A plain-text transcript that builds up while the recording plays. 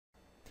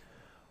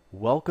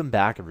Welcome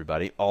back,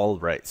 everybody. All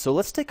right, so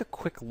let's take a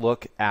quick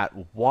look at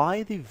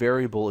why the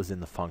variable is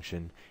in the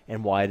function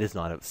and why it is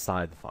not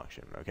outside the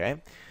function,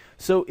 okay?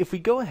 So if we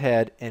go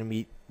ahead and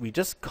we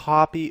just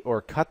copy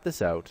or cut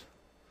this out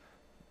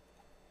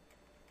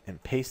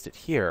and paste it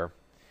here,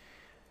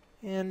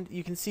 and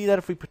you can see that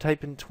if we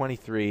type in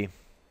 23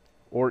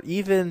 or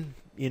even,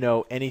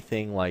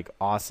 anything like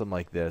awesome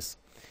like this,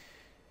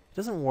 it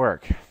doesn't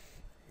work.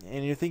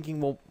 And you're thinking,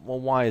 well,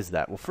 why is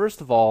that? Well,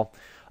 first of all,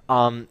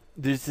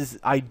 there's this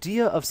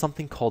idea of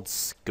something called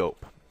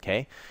scope,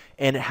 okay?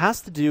 And it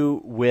has to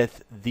do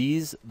with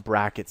these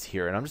brackets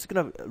here. And I'm just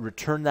going to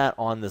return that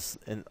on this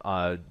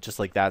just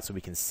like that so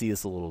we can see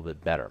this a little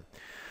bit better.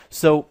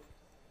 So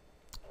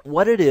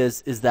what it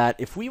is that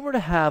if we were to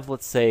have,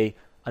 let's say,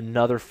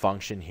 another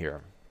function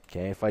here,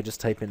 okay? If I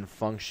just type in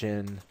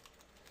function,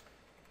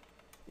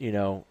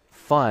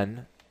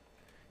 fun,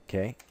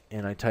 okay?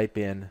 And I type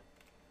in,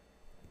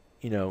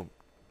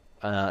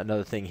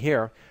 another thing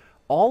here,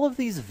 all of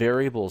these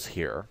variables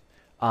here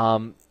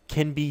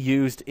can be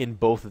used in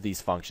both of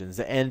these functions.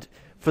 And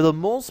for the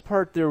most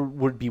part, there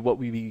would be what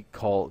we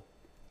call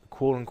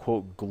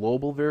quote-unquote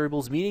global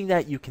variables, meaning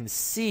that you can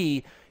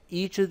see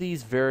each of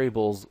these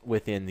variables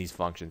within these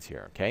functions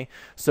here, okay?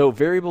 So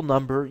variable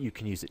number, you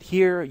can use it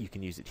here, you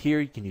can use it here,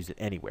 you can use it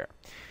anywhere.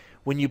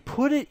 When you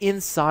put it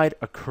inside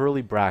a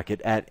curly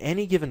bracket at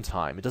any given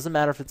time, it doesn't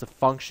matter if it's a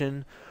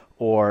function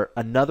or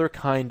another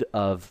kind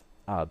of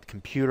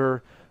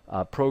computer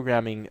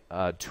programming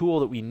tool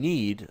that we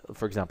need,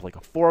 for example, like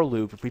a for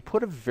loop, if we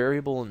put a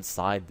variable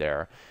inside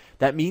there,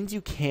 that means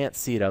you can't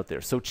see it out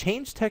there. So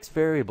change text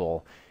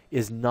variable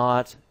is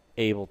not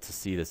able to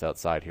see this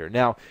outside here.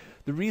 Now,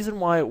 the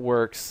reason why it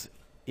works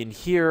in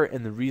here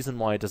and the reason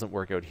why it doesn't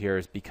work out here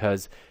is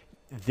because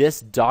this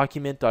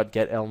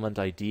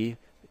document.getElementID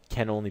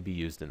can only be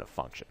used in a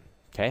function.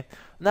 Okay,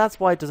 and that's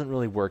why it doesn't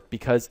really work,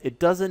 because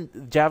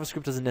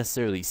JavaScript doesn't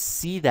necessarily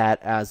see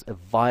that as a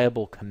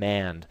viable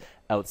command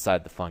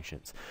outside the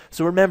functions.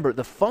 So remember,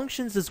 the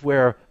functions is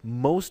where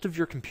most of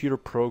your computer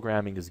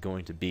programming is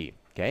going to be.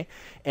 Okay,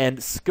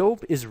 and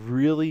scope is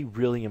really,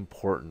 really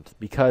important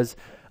because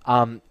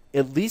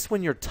at least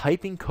when you're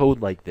typing code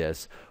like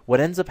this, what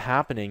ends up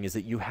happening is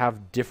that you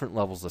have different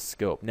levels of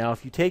scope. Now,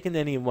 if you've taken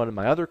any one of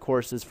my other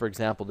courses, for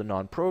example, the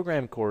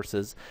non-program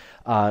courses,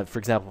 for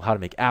example, how to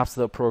make apps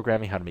without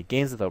programming, how to make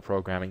games without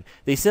programming,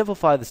 they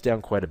simplify this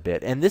down quite a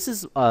bit. And this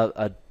is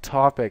a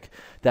topic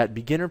that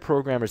beginner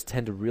programmers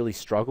tend to really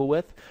struggle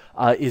with,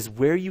 is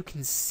where you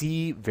can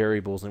see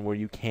variables and where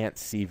you can't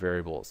see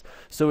variables.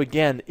 So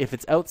again, if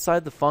it's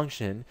outside the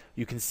function,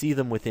 you can see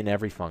them within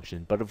every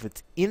function. But if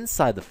it's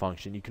inside the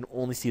function, you can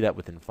only see that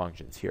within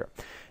functions here.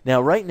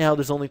 Now, right now,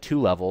 there's only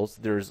two levels.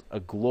 There's a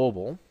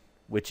global,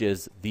 which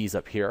is these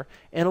up here,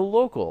 and a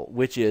local,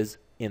 which is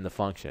in the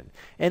function.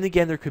 And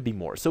again, there could be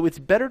more. So it's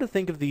better to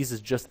think of these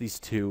as just these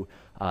two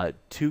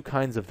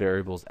kinds of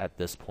variables at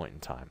this point in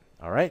time.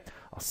 All right,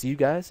 I'll see you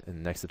guys in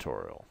the next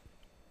tutorial.